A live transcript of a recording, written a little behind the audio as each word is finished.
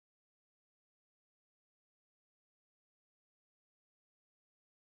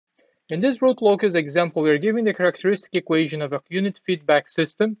In this Rootlocus example, we are given the characteristic equation of a unit feedback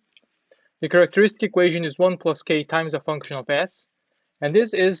system. The characteristic equation is 1 plus k times a function of s, and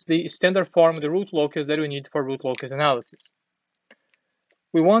this is the standard form of the Rootlocus that we need for Rootlocus analysis.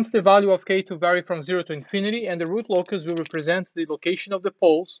 We want the value of k to vary from 0 to infinity, and the Rootlocus will represent the location of the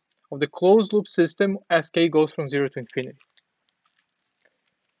poles of the closed loop system as k goes from 0 to infinity.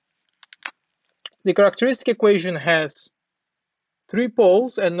 The characteristic equation has 3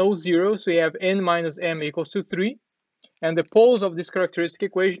 poles and no zeros, so we have n minus m equals to 3. And the poles of this characteristic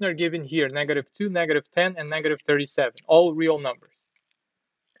equation are given here, -2, -10, and -37, all real numbers.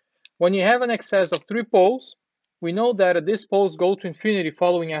 When you have an excess of 3 poles, we know that these poles go to infinity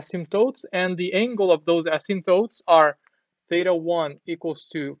following asymptotes, and the angle of those asymptotes are theta 1 equals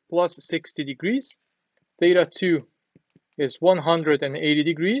to plus 60 degrees, theta 2 is 180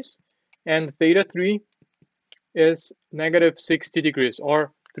 degrees, and theta 3 is -60 degrees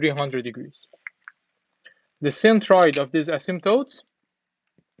or 300 degrees. The centroid of these asymptotes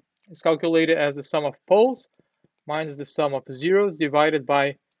is calculated as the sum of poles minus the sum of zeros divided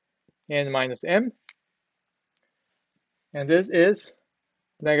by n minus m. And this is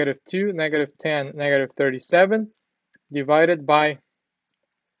 -2, -10, -37 divided by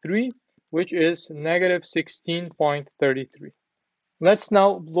 3, which is -16.33. Let's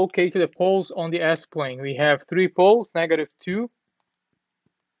now locate the poles on the S-plane. We have 3 poles, -2,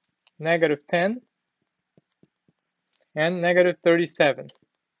 -10, and -37.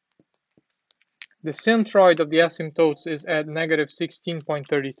 The centroid of the asymptotes is at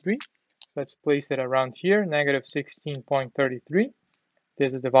 -16.33. So let's place it around here, -16.33.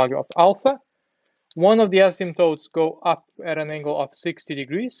 This is the value of alpha. One of the asymptotes go up at an angle of 60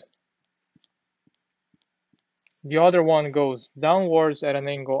 degrees. The other one goes downwards at an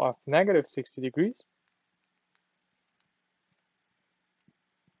angle of -60 degrees.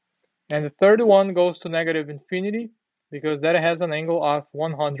 And the third one goes to -infinity because that has an angle of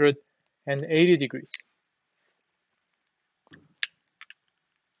 180 degrees.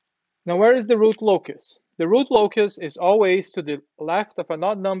 Now, where is the Rootlocus? The Rootlocus is always to the left of an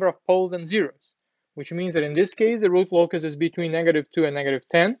odd number of poles and zeros, which means that in this case, the Rootlocus is between -2 and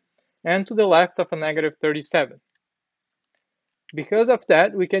 -10, and to the left of a -37. Because of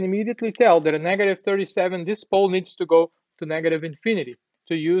that, we can immediately tell that at -37, this pole needs to go to -infinity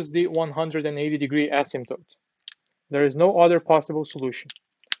to use the 180 degree asymptote. There is no other possible solution.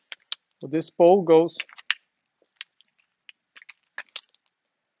 So this pole goes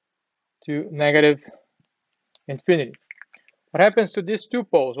to -infinity. What happens to these 2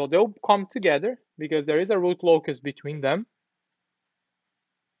 poles? Well, they'll come together because there is a Rootlocus between them.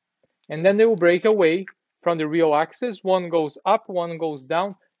 And then they will break away from the real axis. One goes up, one goes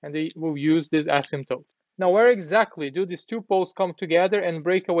down, and they will use this asymptote. Now, where exactly do these 2 poles come together and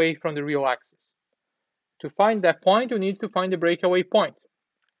break away from the real axis? To find that point, we need to find the breakaway point.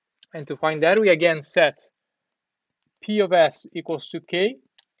 And to find that, we again set P of s equals to k.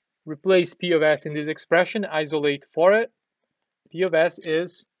 Replace P of s in this expression, isolate for it. P of s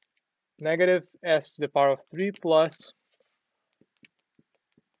is -s to the power of 3 plus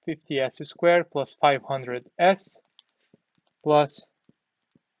 50s squared plus 500s plus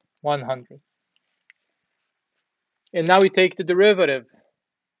 100. And now we take the derivative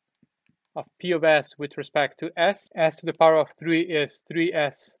of P of s with respect to s. S to the power of 3 is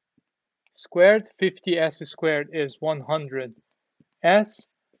 3s squared. 50s squared is 100s.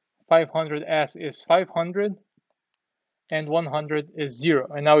 500s is 500. And 100 is 0.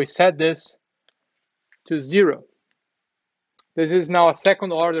 And now we set this to 0. This is now a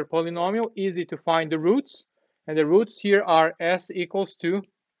second order polynomial, easy to find the roots. And the roots here are s equals to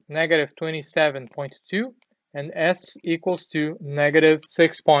 -27.2 and s equals to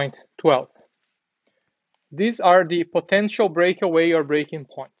 -6.12. These are the potential breakaway or breaking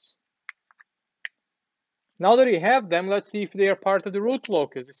points. Now that we have them, let's see if they are part of the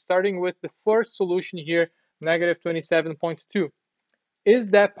Rootlocus. Starting with the first solution here, -27.2. Is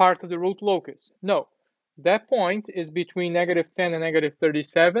that part of the Rootlocus? No. That point is between -10 and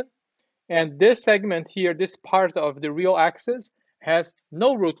 -37, and this segment here, this part of the real axis, has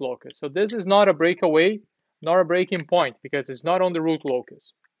no Rootlocus. So this is not a breakaway nor a breaking point because it's not on the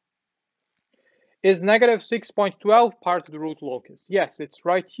Rootlocus. Is -6.12 part of the Rootlocus? Yes, it's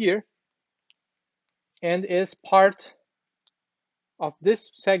right here and is part of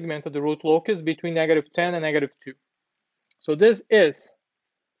this segment of the Rootlocus between -10 and -2. So this is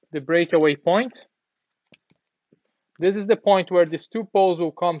the breakaway point. This is the point where these 2 poles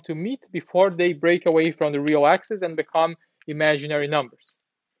will come to meet before they break away from the real axis and become imaginary numbers.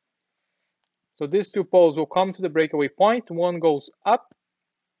 So these 2 poles will come to the breakaway point. One goes up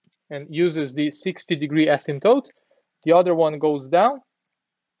and uses the 60-degree asymptote. The other one goes down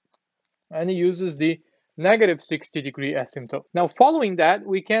and it uses the negative 60-degree asymptote. Now, following that,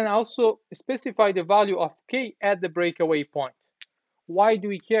 we can also specify the value of k at the breakaway point. Why do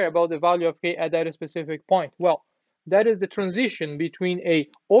we care about the value of k at that specific point? Well, that is the transition between a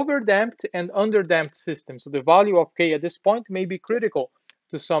overdamped and underdamped system. So the value of k at this point may be critical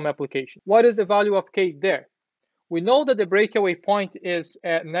to some application. What is the value of k there? We know that the breakaway point is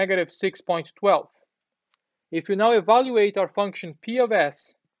at negative 6.12. If you now evaluate our function p of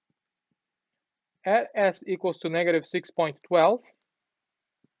s at s equals to negative 6.12,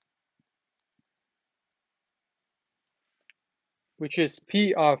 which is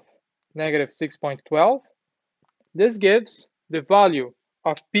p of negative 6.12, this gives the value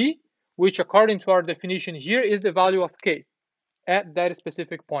of p, which according to our definition here is the value of k at that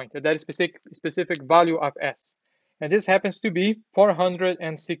specific point, at that specific value of s. And this happens to be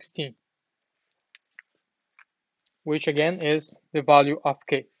 416, which again is the value of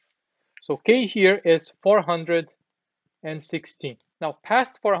k. So k here is 416. Now,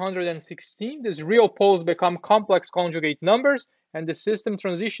 past 416, these real poles become complex conjugate numbers, and the system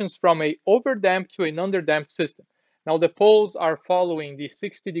transitions from a overdamped to an underdamped system. Now, the poles are following the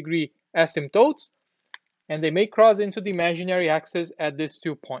 60-degree asymptotes, and they may cross into the imaginary axis at these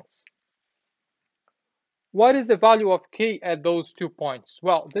 2 points. What is the value of k at those 2 points?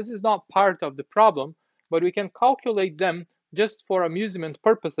 Well, this is not part of the problem, but we can calculate them just for amusement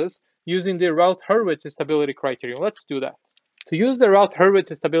purposes using the Routh-Hurwitz stability criterion. Let's do that. To use the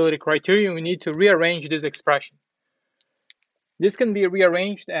Routh-Hurwitz stability criterion, we need to rearrange this expression. This can be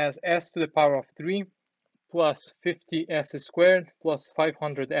rearranged as s to the power of 3 plus 50s squared plus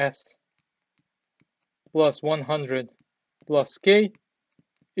 500s plus 100 plus k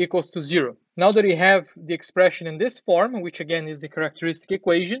equals to 0. Now that we have the expression in this form, which again is the characteristic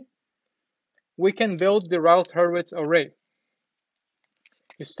equation, we can build the Routh-Hurwitz array.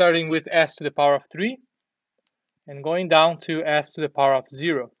 Starting with s to the power of 3 and going down to s to the power of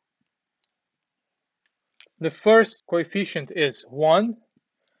 0. The first coefficient is 1,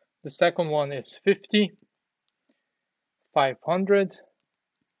 the second one is 50, 500,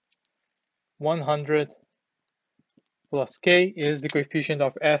 100 plus k is the coefficient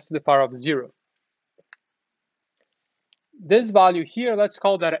of s to the power of 0. This value here, let's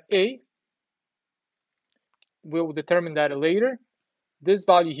call that a. We'll determine that later. This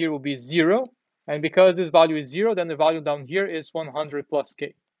value here will be 0, and because this value is 0, then the value down here is 100 plus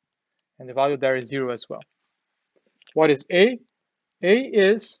k, and the value there is 0 as well. What is a? A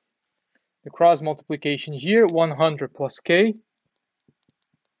is the cross multiplication here, 100 plus k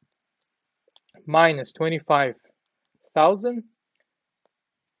minus 25,000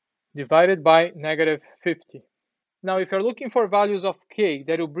 divided by negative 50. Now, if you're looking for values of k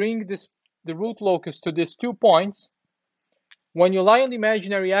that will bring the root locus to these 2 points, when you lie on the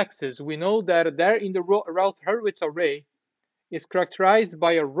imaginary axis, we know that there in the Routh-Hurwitz array is characterized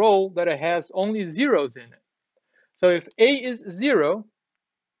by a row that has only zeros in it. So if a is 0,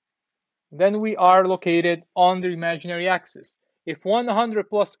 then we are located on the imaginary axis. If 100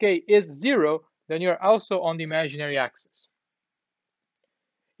 plus k is 0, then you're also on the imaginary axis.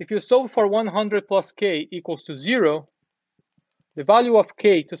 If you solve for 100 plus k equals to 0, the value of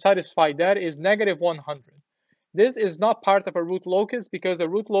k to satisfy that is negative 100. This is not part of a root locus because a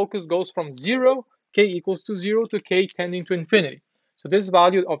root locus goes from 0, k equals to 0, to k tending to infinity. So this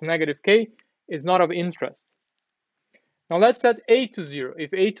value of negative k is not of interest. Now let's set a to 0.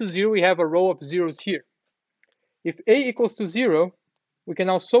 If a to 0, we have a row of zeros here. If a equals to 0, we can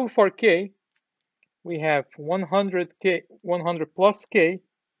now solve for k. We have 100 plus k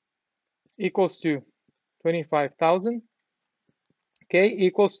equals to 25,000. K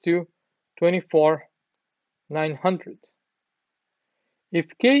equals to 24,900.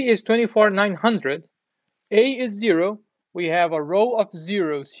 If k is 24,900, a is 0, we have a row of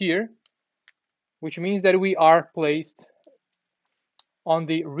zeros here, which means that we are placed on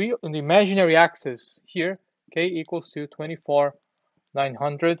the imaginary axis here. K equals to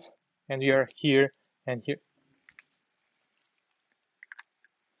 24,900, and we are here and here.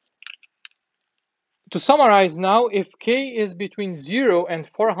 To summarize now, if k is between 0 and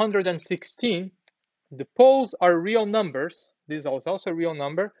 416, the poles are real numbers. This is also a real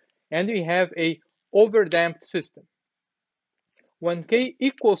number, and we have a overdamped system. When k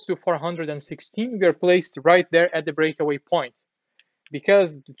equals to 416, we are placed right there at the breakaway point.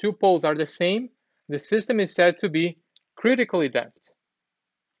 Because the 2 poles are the same, the system is said to be critically damped.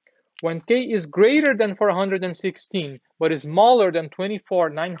 When k is greater than 416, but is smaller than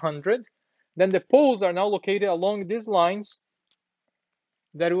 24,900, then the poles are now located along these lines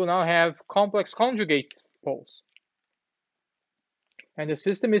that will now have complex conjugate poles. And the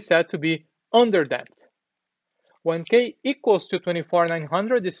system is said to be underdamped. When K equals to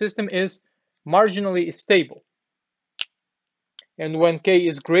 24,900, the system is marginally stable. And when K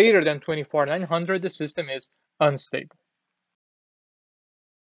is greater than 24,900, the system is unstable.